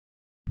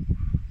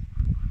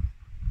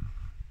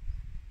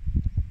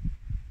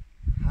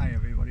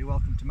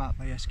welcome to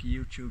Bajerski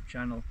YouTube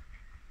channel.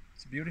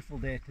 It's a beautiful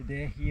day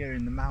today here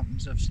in the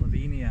mountains of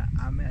Slovenia.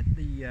 I'm at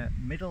the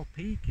middle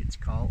peak, it's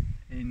called,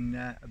 in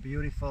a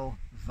beautiful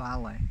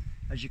valley.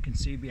 As you can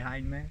see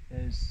behind me,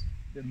 there's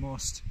the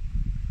most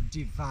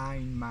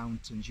divine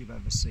mountains you've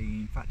ever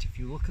seen. In fact, if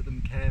you look at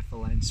them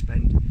carefully and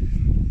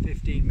spend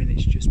 15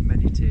 minutes just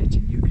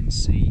meditating, you can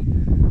see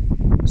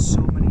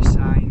so many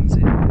signs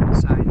of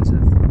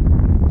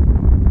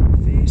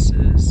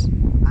faces,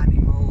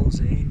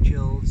 animals,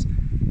 angels,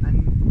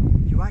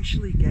 and you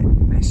actually get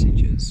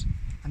messages,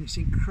 and it's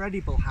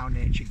incredible how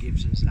nature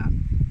gives us that.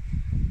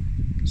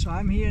 So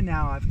I'm here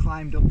now. I've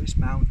climbed up this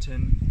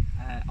mountain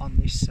on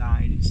this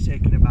side. It's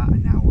taken about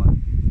an hour.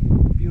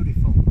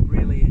 Beautiful,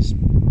 really is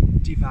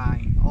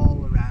divine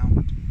all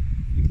around.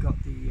 You've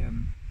got the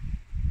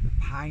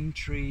pine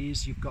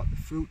trees, you've got the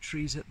fruit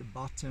trees at the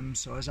bottom.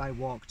 So as I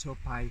walked up,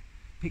 I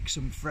picked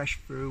some fresh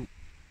fruit.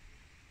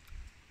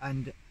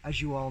 And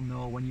as you all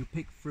know, when you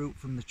pick fruit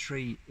from the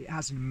tree, it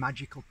has a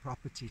magical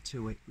property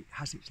to it. It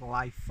has its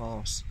life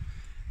force.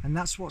 And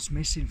that's what's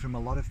missing from a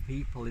lot of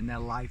people in their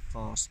life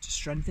force. To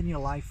strengthen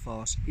your life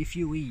force, if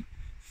you eat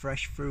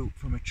fresh fruit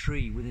from a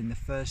tree within the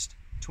first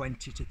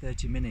 20 to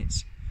 30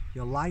 minutes,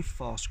 your life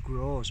force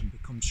grows and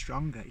becomes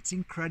stronger. It's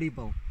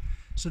incredible.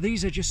 So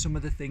these are just some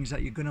of the things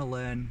that you're going to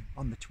learn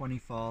on the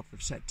 24th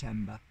of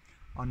September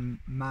on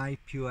my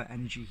Pure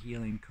Energy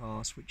Healing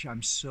course, which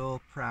I'm so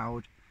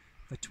proud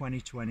for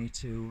 2020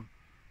 to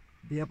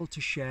be able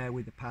to share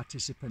with the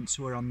participants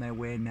who are on their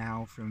way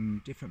now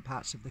from different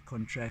parts of the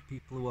country,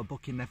 people who are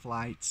booking their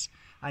flights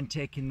and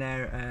taking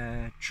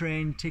their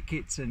train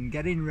tickets and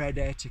getting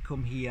ready to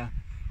come here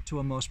to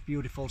a most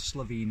beautiful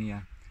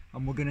Slovenia.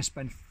 And we're going to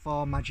spend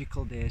 4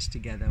 magical days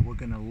together. We're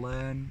going to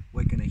learn,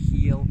 we're going to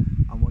heal,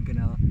 and we're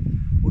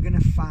going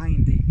to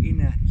find the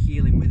inner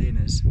healing within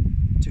us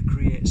to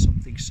create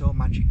something so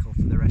magical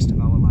for the rest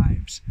of our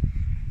lives.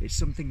 It's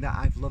something that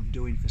I've loved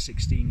doing for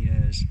 16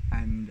 years,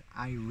 and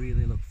I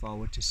really look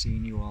forward to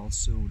seeing you all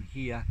soon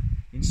here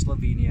in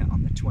Slovenia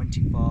on the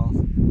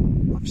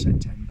 24th of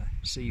September.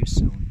 See you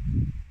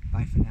soon.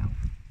 Bye for now.